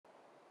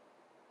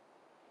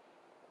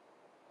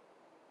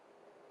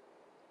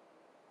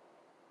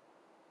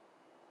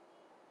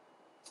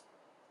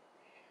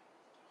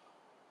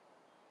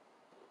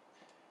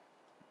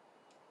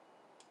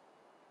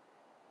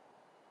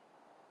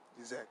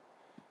Exactly.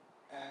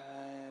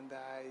 And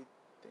I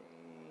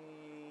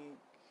think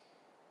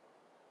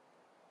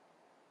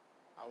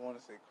I want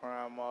to say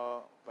Crime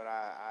Mob, but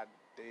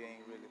they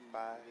ain't really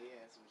fire. They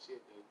had some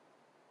shit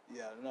though.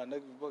 Yeah, no,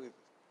 Niggas Bucket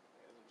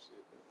They had some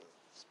shit.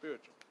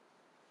 spiritual.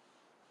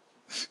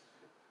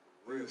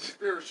 Real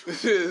spiritual.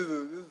 This is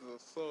a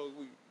song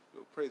we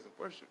praise and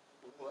worship.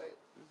 What?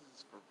 This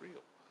is for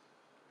real.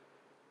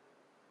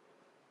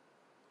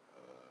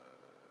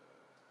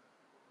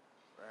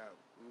 Rap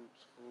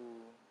groups,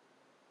 fool.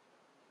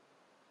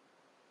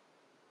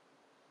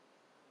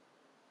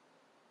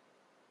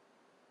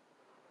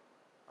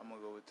 I'm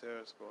gonna go with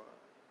Terror Squad.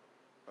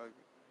 Fuck it.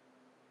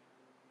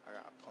 I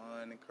got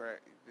Pun and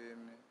Crack, you feel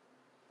me?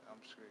 I'm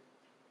straight.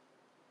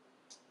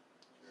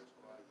 Terror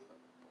Squad, yeah.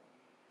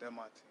 That's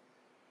my team.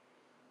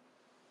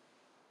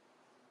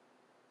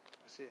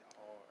 That shit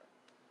hard.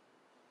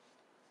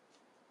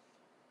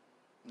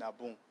 Now,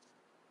 boom.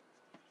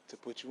 To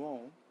put you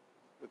on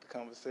with the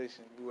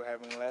conversation we were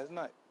having last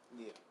night,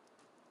 Yeah.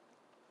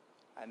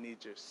 I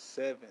need your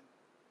 7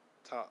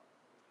 top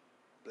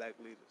black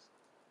leaders,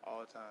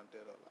 all time,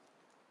 dead or alive.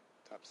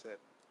 Top 7.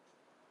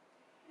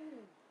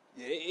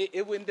 Yeah,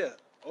 it went there.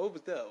 Oh, it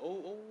was there.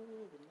 Oh,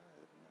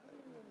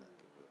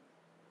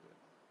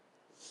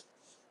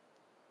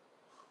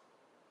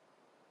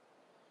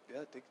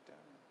 yeah, take it down.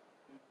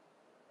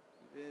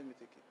 Let me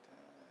take it down.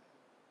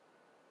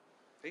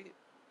 Take it.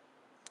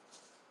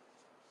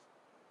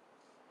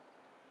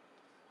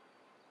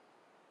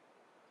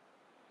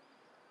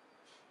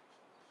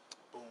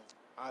 Boom.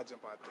 I'll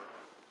jump out there.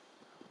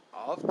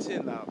 Off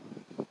 10 album.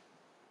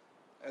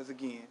 As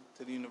again,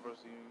 to the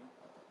Universal Union.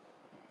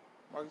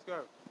 Marcus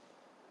Garvey.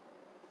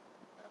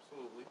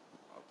 Absolutely.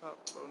 Off top,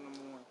 bro, number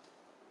 1.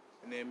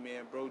 And then me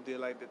and bro did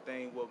like the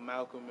thing where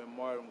Malcolm and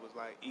Martin was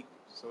like equal.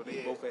 So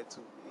they both had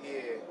 2. Yeah.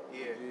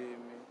 You feel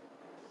me?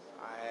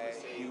 I had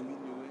Huey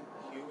Newton.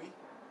 Huey,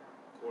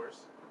 of course.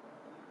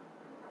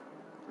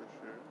 For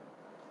sure.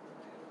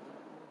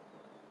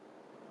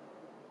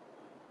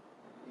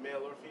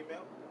 Male or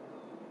female?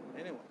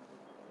 Anyone.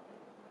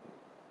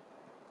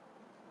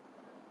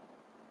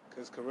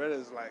 Because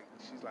Coretta's like,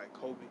 she's like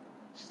Kobe.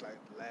 She's like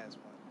the last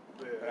one.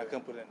 Yeah. But I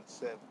couldn't put her in the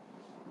 7.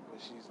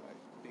 But she's like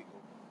big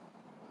old.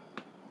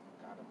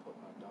 Gotta put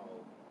my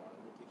dog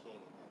Martin Luther King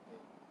in that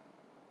thing.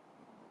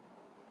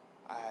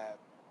 I had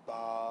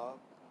Bob.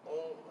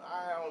 Oh,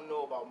 I don't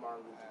know about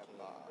Martin Luther King,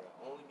 Bob.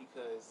 bro. Only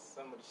because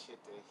some of the shit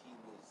that he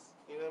was,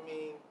 you know what I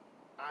mean?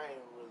 I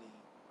ain't really.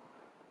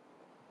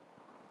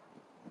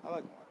 I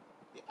like Martin.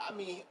 Yeah, I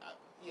mean,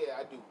 yeah,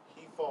 I do.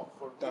 He fought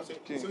for. Dr.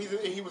 King. So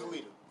he was a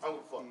leader. I don't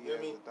give a fuck. You know what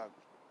I mean?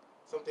 Doctor.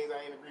 Some things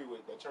I ain't agree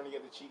with. That turn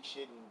together cheek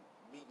shit and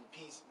meeting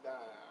peace. Nah,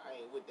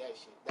 I ain't with that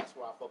shit. That's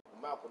why I fuck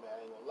with Malcolm.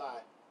 I ain't gonna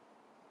lie.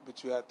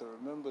 But you have to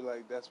remember,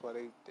 like, that's why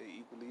they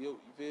equally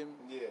yoked. You feel me?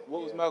 Yeah.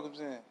 What was Malcolm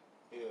saying?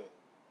 Yeah.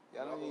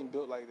 Y'all ain't even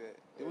built like that.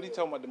 Yeah. What he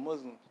talking about the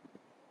Muslims?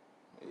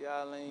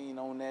 Y'all ain't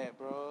on that,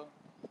 bro.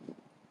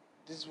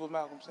 This is what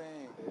Malcolm's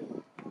saying. Yeah.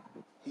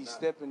 He's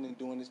stepping and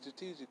doing it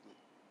strategically.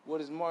 What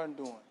is Martin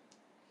doing?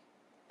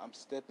 I'm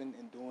stepping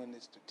and doing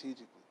it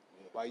strategically.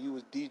 Yeah. While you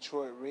was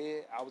Detroit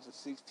Red, I was a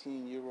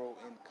 16-year-old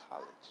in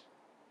college.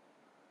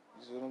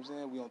 You see what I'm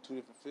saying? We on 2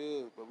 different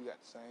fields, but we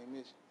got the same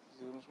mission. You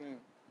see what I'm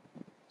saying?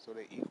 So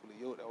they equally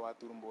yoked. That's why I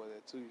threw them boys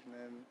there too, you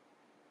feel me?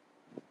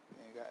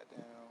 And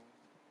goddamn,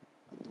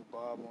 I threw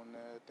Bob on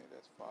there. I think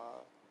that's 5.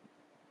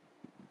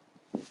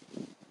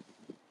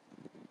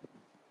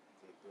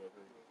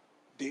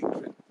 Dick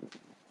Griffin.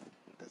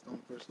 That's the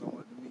only person I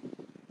wanted to meet.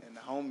 And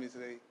the homies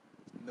say,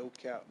 no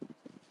cap.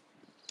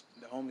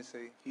 The homies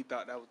say he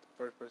thought that was the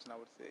first person I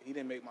would have said. He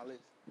didn't make my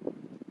list.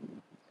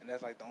 And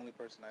that's like the only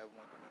person I ever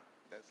wanted to meet.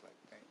 That's like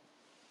the thing.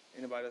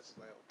 Anybody else is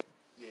like, okay.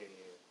 Yeah.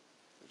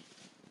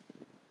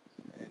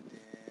 And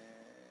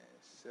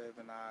then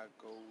 7 I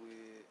go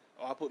with.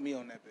 Oh, I put me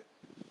on that bit.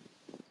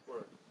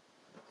 Word.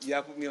 Yeah,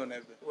 I put me on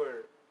that bit.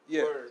 Word.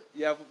 Yeah. Word.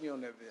 Yeah, I put me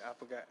on that bit. I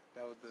forgot.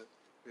 That was the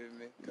feel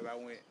me? Because I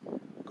went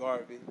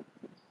Garvey.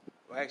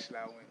 Well, actually,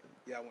 I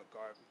went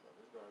Garvey.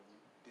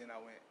 Then I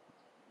went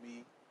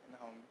me and the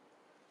homie.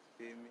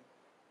 Feel me?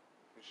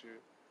 For sure.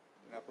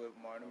 Then I put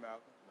Martin and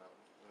Malcolm.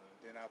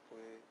 Then I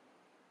put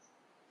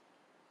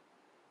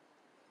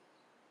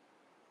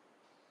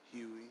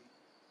Huey.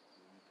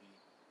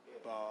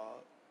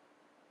 Bob.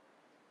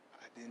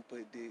 I didn't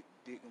put Dick.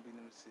 Dick gonna be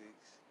number 6.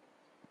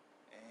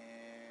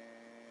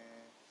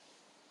 And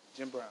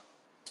Jim Brown.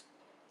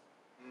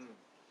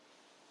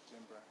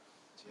 Jim Brown.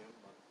 Jim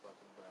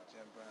motherfucking Brown.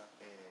 Jim Brown.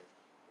 And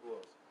who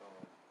else?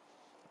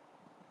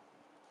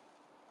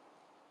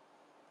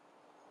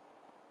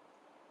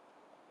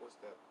 What's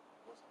that?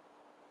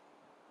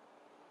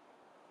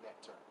 Nat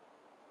Turner.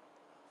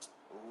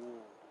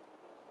 Ooh.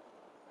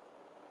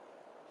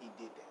 He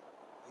did that.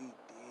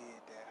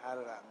 How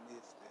did I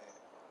miss that?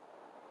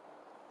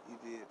 He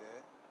did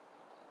that.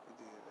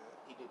 Yeah,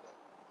 he did that.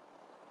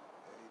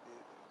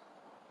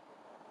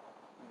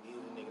 He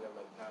was a nigga that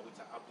like, nah,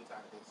 I'll be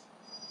tired of this.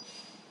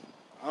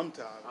 I'm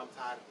tired. I'm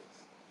tired of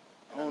this.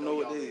 I don't know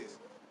what it is.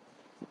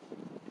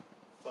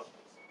 Fuck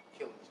this.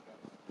 Killing each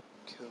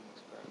other.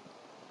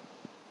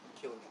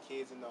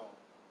 kids and all.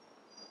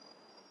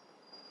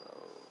 Bro,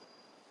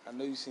 I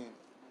know you seen it.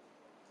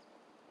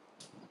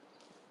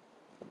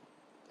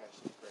 That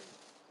shit crazy.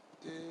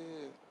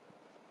 Yeah.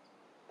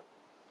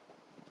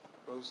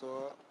 Bro,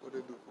 so what they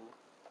do, fool?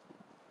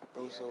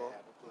 Bro, He had to so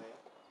have a plan.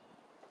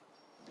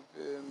 you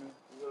feel me?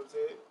 You know what I'm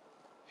saying?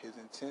 His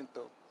intent,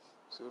 though.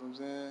 See what I'm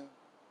saying?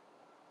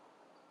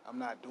 I'm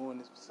not doing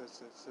this for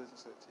such his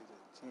intent.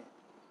 Yeah.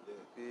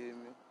 You feel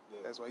me? Yeah.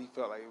 That's why he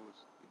felt like it was.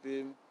 You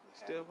feel me? It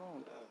Still had to wrong,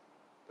 be though. done.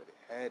 But it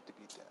had to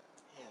be done.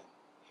 Damn,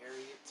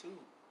 Harriet too.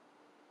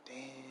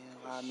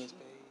 Damn, That I miss shit,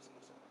 baby.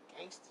 some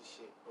gangster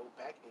shit, bro.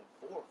 Back and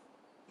forth.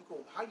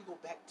 How you go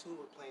back to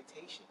a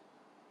plantation?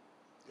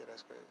 Yeah,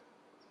 that's crazy.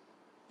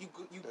 You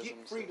That's get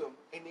what I'm freedom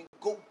and then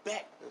go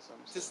back That's what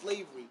I'm to saying.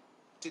 slavery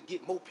to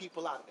get more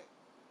people out of there.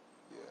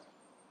 Yeah.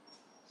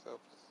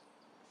 Selfless.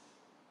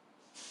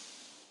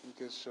 You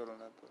get short on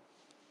that, bro.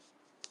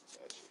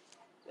 That shit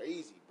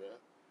crazy, bro.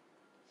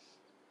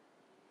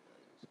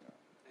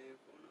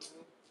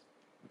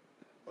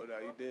 Oh, no,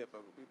 you dead,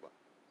 fucking people.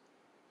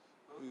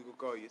 Who you gonna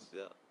call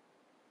yourself?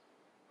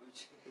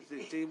 Is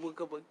it Jay woke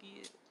up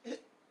again?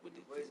 What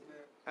did you say?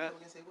 Huh? You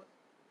gonna say what?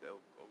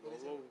 What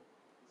is it?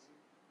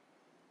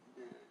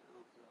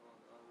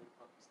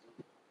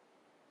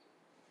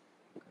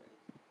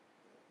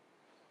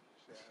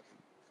 Shit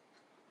happened.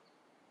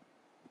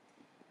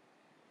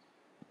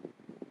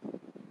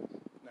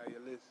 Now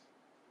your list.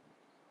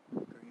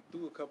 Cause you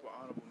threw a couple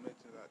honorable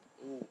mentions out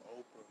there. Ooh,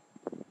 Oprah.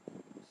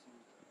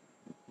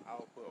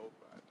 I'll put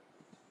Oprah out there.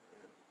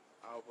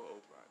 I'll put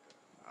Oprah out there.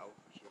 I'll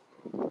for sure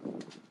put Oprah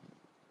out there.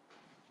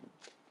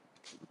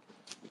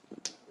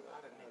 A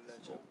lot of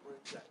niggas. Oprah,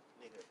 you got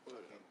nigga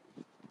fucking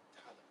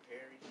Tyler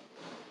Perry.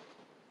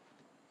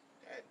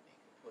 That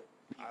nigga put.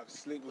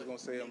 Slick was gonna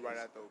say him right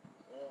after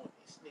Oprah.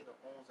 This nigga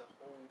owns a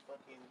whole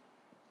fucking.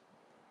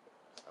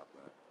 Stop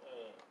that.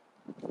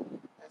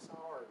 That's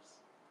ours.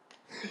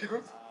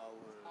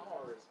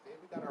 Ours. Man.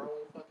 We got our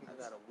own fucking. I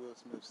got a Will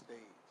Smith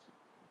stage.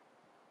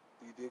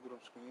 Do you dig what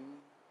I'm screaming?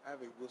 I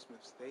have a Will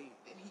Smith stage.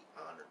 And he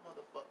honored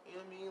motherfucker.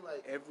 You know what I mean?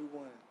 Like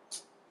Everyone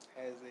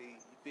has a,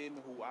 you feel me,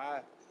 who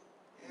I,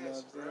 you know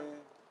what I'm saying?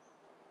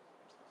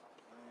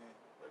 Man,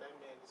 But that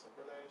man did some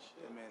real ass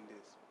shit. that man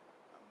did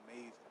some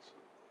amazing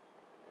shit.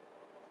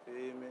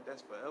 Feel me?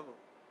 That's forever.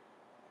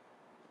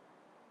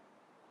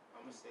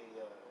 I'm gonna say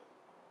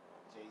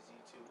Jay-Z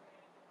too.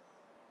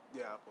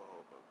 Yeah, I put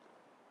Hope up there.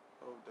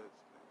 Hope does.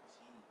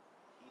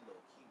 He low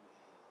key with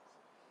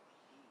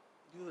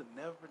his. You would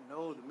never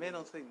know. The man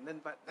don't say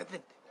nothing about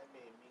nothing. That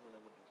man mingling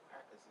with the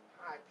crackers in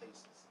high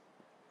places.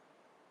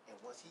 And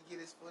once he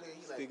get his foot in,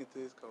 he Sticking like, to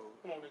his code.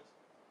 come on, niggas.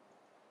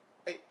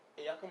 Hey,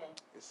 y'all, come on.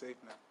 It's safe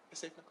now.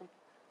 It's safe now. Come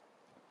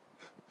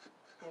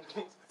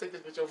on. Take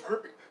this bitch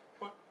over.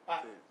 What?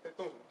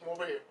 Come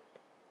over here.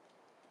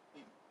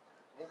 Come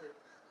over here.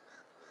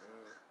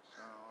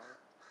 Sean Hart.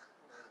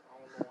 I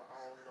don't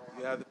know.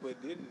 You have to put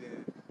Diddy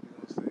in. You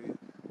know what I'm saying?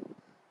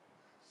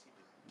 See,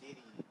 but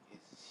Diddy is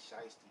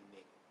shiesty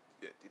nigga.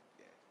 Yeah.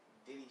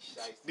 Diddy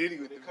shiesty. Diddy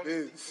with When it the comes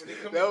to- biz. when it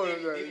comes That to was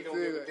Diddy, Diddy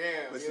don't give a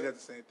damn. But see, yeah.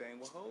 that's the same thing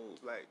with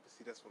Hov. Like,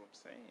 see, that's what I'm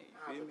saying. You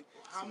feel me?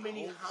 How See,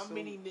 many Hov's so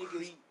niggas?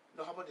 creep.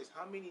 No, how about this?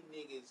 How many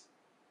niggas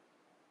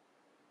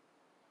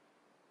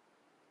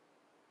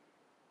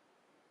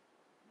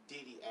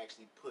Diddy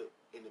actually put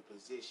in a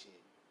position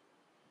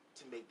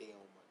to make their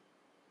own money?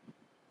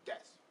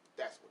 That's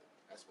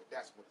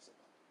what it's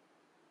about.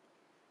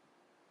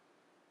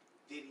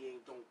 Diddy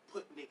don't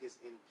put niggas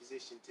in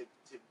position to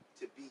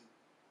be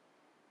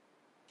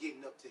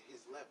getting up to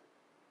his level.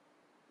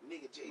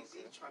 Nigga Jay-Z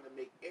trying to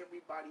make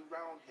everybody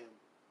around him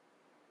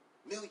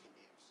millionaires.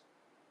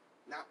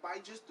 Not by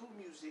just through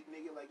music,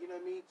 nigga, like, you know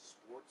what I mean?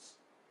 Sports,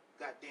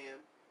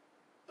 goddamn,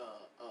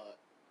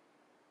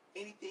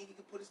 anything he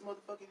could put his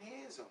motherfucking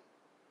hands on.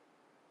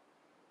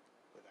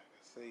 But like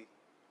I say,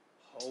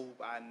 Hov,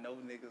 I know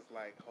niggas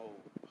like Hov.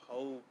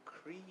 Hov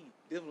Creed.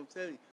 That's what I'm telling you.